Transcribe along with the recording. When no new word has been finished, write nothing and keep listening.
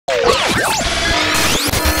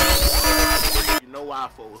why I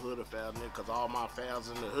fuck with hood affairs, nigga, cause all my fans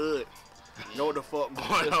in the hood know what the fuck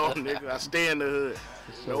going on, nigga. I stay in the hood.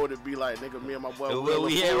 Know what it be like, nigga. Me and my boy. Where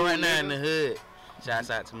we at right now in the hood? Shouts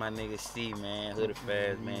out to my nigga C, man. Hood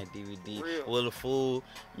Affairs, man. DVD. Wheel of Food,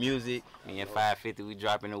 music. Me and 550, we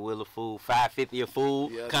dropping the Wheel of Food. 550 of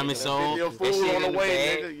food coming soon. That shit on the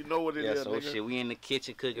way, nigga. You know what it is, so nigga. Shit, we in the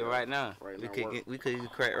kitchen cooking right now. We cooking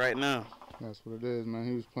crack right now. That's what it is, man.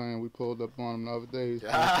 He was playing. We pulled up on him the other day. He's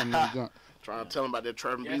trying to tell him about that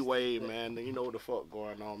Trevor B wave, man. You know what the fuck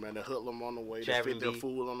going on, man. The hoodlum on the way. The 50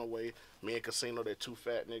 fool on the way. Me and Casino, that two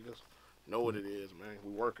fat niggas. Know what it is, man.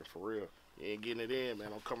 We working for real. You ain't getting it in, man.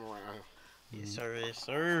 Don't come around here. Yes, sir. Yes,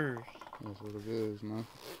 sir. That's what it is, man.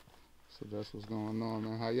 So that's what's going on,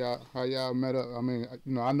 man. How y'all met up? I mean,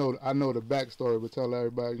 you know, I know the backstory, but tell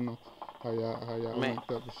everybody, you know, how y'all linked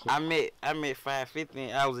up and shit. I met 550.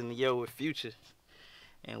 And I was in the yo with Future,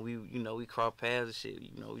 and we crossed paths and shit.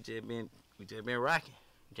 You know, we just been rocking.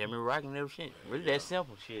 Just been rocking that shit. Really that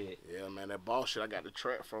simple shit. Yeah, man, that ball shit I got the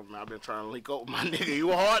track from, man. I've been trying to link up with my nigga. You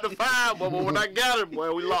were hard to find, but when I got it,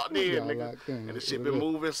 boy, we locked in, nigga. And the shit been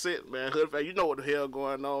moving since, man. Hood, you know what the hell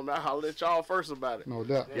going on, man. I hollered at y'all first about it. No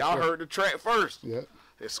doubt. Y'all heard the track first. Yeah.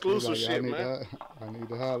 Exclusive shit, man. I need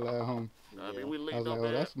to holler at home. I mean, we linked up,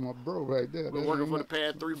 man. That's my bro right there. We're working for the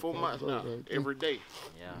past 3-4 months now, every day.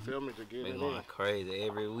 Yeah. You feel me? To get we going crazy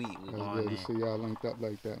every week. It's good to see y'all linked up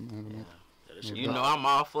like that, man. You know I'm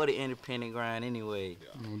all for the independent grind anyway.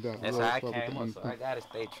 Yeah. No doubt. That's how I came up, so I gotta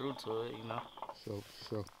stay true to it, you know. So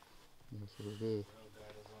that's what it is.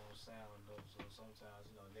 Sometimes,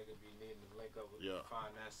 you know, nigga be needing to link up with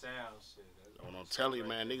find that sound shit. I'm telling you,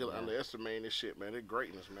 man, niggas underestimate this shit, man. Their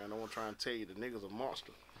greatness, man. I want to try and tell you, the niggas a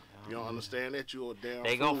monster. You don't understand that? You a damn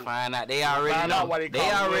They fool. gonna find out. They already know.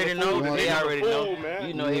 They already know. Man.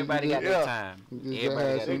 You know, everybody got their time. You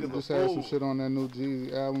just had some shit on that new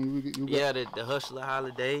Jeezy album. The Hustler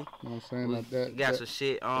Holiday. You know what I'm saying? Like that. Got some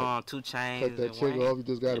shit on 2 Chainz. Cut that chick off. You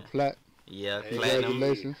just got a plat. Yeah,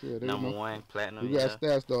 congratulations. Number 1, platinum. We got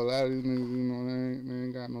stats though. A lot of these niggas, you know, they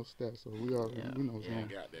ain't got no stats, so we already, we know what's going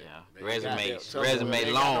on.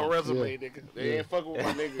 Resume long. Resume, nigga. They ain't fucking with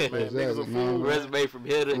my niggas, man. Niggas a fool. Resume from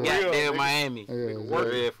here to goddamn Miami. For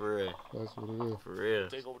real. That's what it is. For real.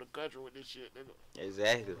 Take over the country with this shit, nigga.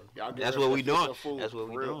 Exactly. That's what we doing. That's what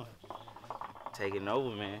we doing. Taking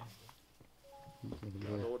over, man.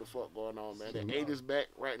 I know what the fuck going on, man. The 80s back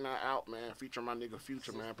right now out, man. Featuring my nigga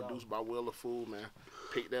Future, man. Produced by Wheel of Food, man.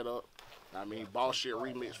 Pick that up. I mean, Ball Shit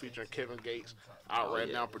Remix featuring Kevin Gates. Out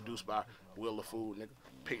right now, produced by Wheel of Food, nigga.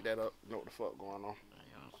 Pick that up. You know what the fuck going on.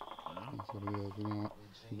 That's what it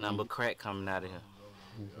is. Number crack coming out of here.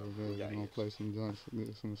 We're gonna play some joints,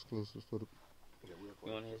 get some exclusives for the. You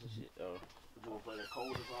wanna hear some shit?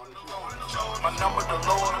 My number the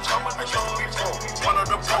Lord, I used to be broke, one of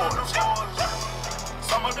the poorest.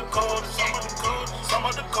 Some of the coldest, some of the coldest, some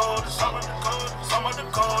of the coldest, some of the coldest, some of the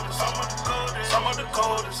coldest, some of the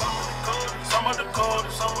coldest, some of the coldest, some of the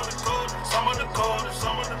coldest, some of the coldest, some of the coldest,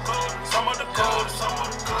 some of the coldest, some of the coldest, some of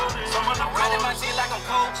the coldest. Riding my shit like I'm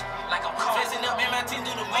coach, flexing up, man, my team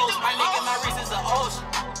do the most. My nigga, my wrist is an ocean.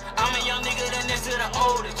 I'm a young nigga that next to the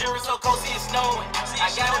oldest. Jury so cold, see it snowing.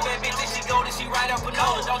 I got a bad bitch and she golden, she right up her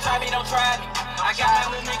nose. Don't try me, don't try me. I got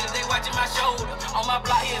my little niggas, they watching my shoulder. On my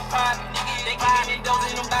block, he is poppin'. They kickin' and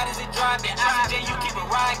dozing, them bodies is dropping. Oxygen, you keep it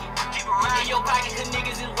rockin'. In your pocket, cause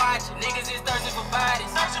niggas is watching. Niggas is thirsting for bodies.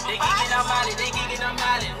 They geeking, I'm molly, they geeking, I'm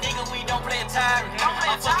molly. Nigga, we don't play a tyrant.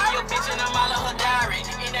 I'm fucking your bitch and I'm all of her diary.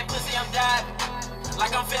 In that pussy, I'm diving.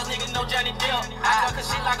 Like I'm Phelps, nigga, no Johnny Depp. I talk a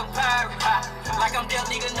shit like a pirate. Like I'm Depp,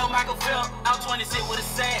 nigga, no Michael Phelps. I'm 26 with a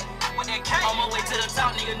sack. On my way to the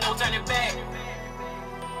top, nigga, no turning back.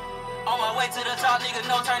 On my way to the top, nigga,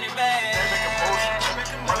 no turning back. They making motion,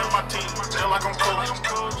 running my team, feel like I'm cold.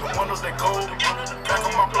 The windows they cold, back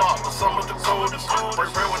on my block, but some of the coldest. Break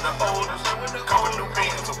bread with the oldest, cover new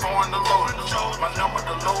beans, so foreign the loaders. My number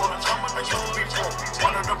the lowest, I used to be broke,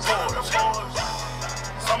 one of the poorest.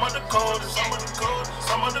 Some of the coldest, some of the coldest,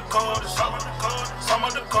 some of the coldest, some of the coldest, some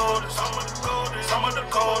of the coldest, some of the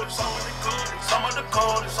coldest, some of the coldest, some of the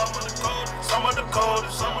coldest, some of the coldest, some of the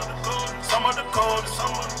coldest, some of the coldest, some of the coldest, some of the coldest,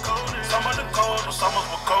 some of the coldest, some of the coldest. Summers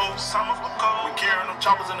were cold, summers were cold. We carrying them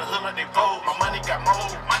choppers in the hood like they fold. My money got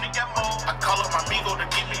mold, money got mold. I call up my Migo to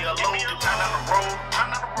give me a load. The time on the road,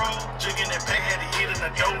 time on the road. Jigging that pack had to hit in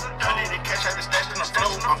the dough. Honey, the cash had to stash in the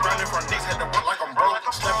flow. I'm grinding from Knicks, had to work like I'm broke.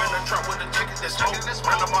 Slap in the truck with the ticket that smoke.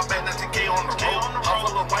 Run up my back, 90K on the road. I'm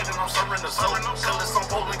full of white and I'm serving the soul. Colors some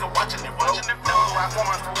pole, nigga watching it flow. Never ride for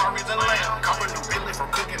my Ferraris and Lamb. Copping new Billy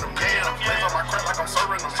from cooking them yam. Plays on my crap like I'm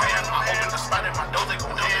serving them fan. I open the spot in my dough, they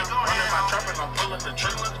gon' ham. Running my trap and I'm pulling the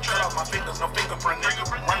trigger. Cut off my fingers, no fingerprint, nigga.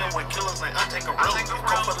 Running with killers and take a road.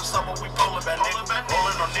 Come for the summer, we polar back nigga.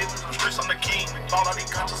 Rolling on niggas, the streets on the king. Ball out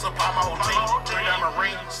these conscious, supply my whole team. 3 diamond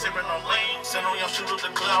ring, sipping on lean. Send on your shooters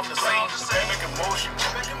to clear off the scene. They making motion,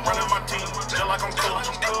 running my team, just like I'm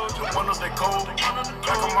coaching. The windows they cold,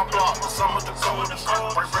 back on my block, the summer's the coldest.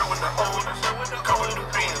 Break bread with the oldest, cover new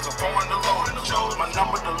bins, I'm pouring the loaded. My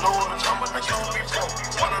number the lowest.